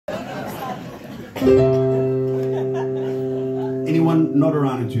Anyone not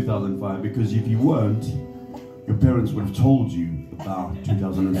around in 2005? Because if you weren't, your parents would have told you about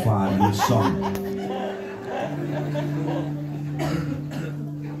 2005 and this song.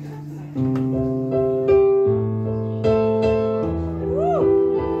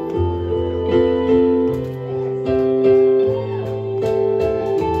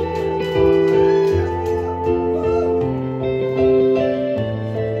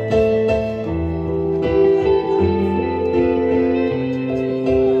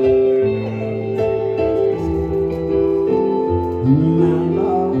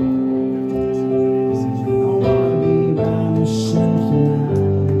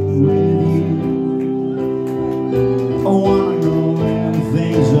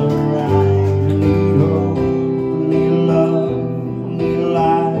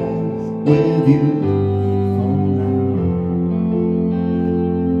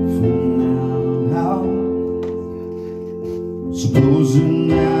 Supposing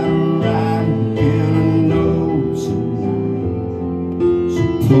that I'm right and I know tonight.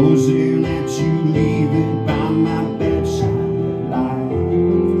 Supposing that you leave it by my bedside light.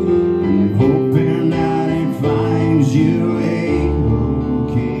 I'm hoping that it finds you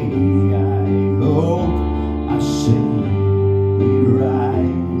okay. I hope I say it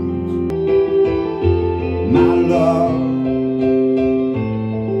right. My love,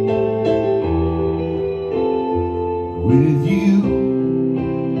 with you,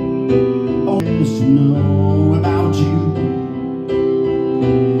 I want to know about you.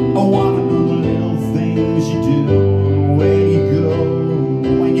 I want to know the little things you do, where you go,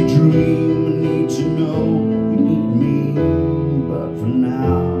 when you dream. I need to know you need me, but for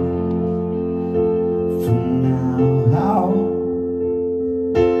now, how?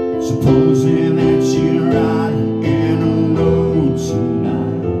 Supposing that you're right and I know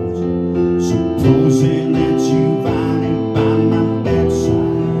tonight. Supposing that you find it by my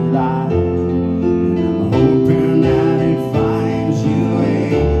bedside light, and I'm hoping that it finds you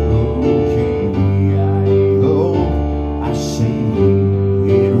okay. I hope I say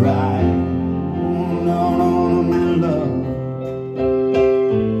it right. No, no, my love,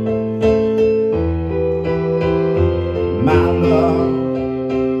 my love.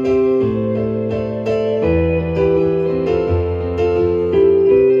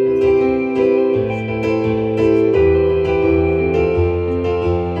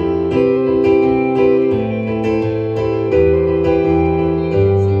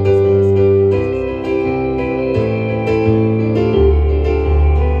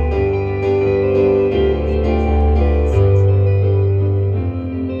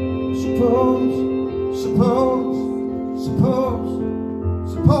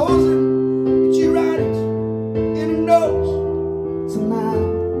 Supposing that you write it in a note tonight.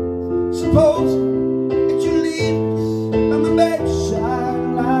 Supposing that you leave it by my bedside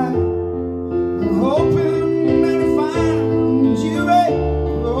light. I'm hoping that it finds you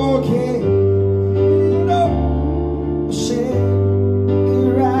okay. No, I said it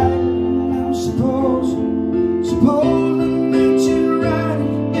right now. Supposing that you write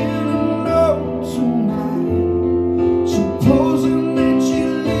it in a note tonight. Supposing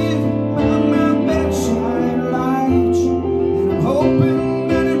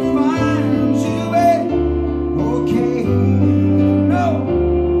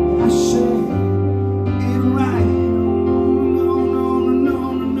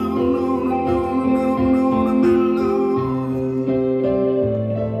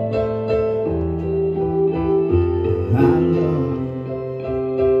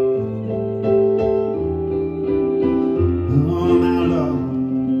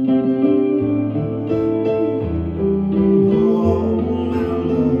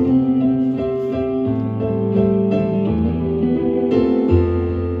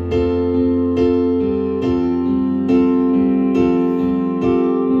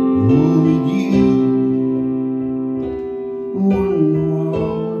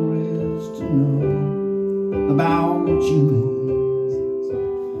about you.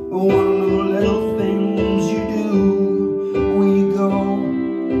 I wanna know little things you do, where you go,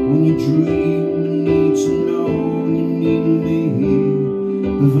 when you dream. I need to know you need me,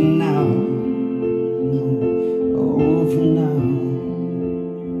 but for now, oh for now.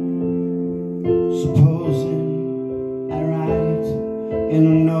 Supposing I write in a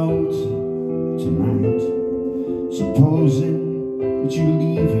note tonight. Supposing that you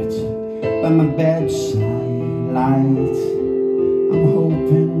leave it by my bedside light. I'm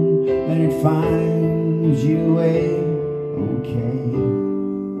hoping that it finds you okay.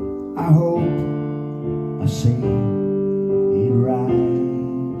 I hope I say it right.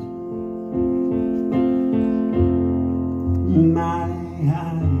 my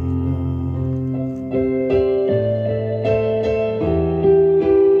eyes.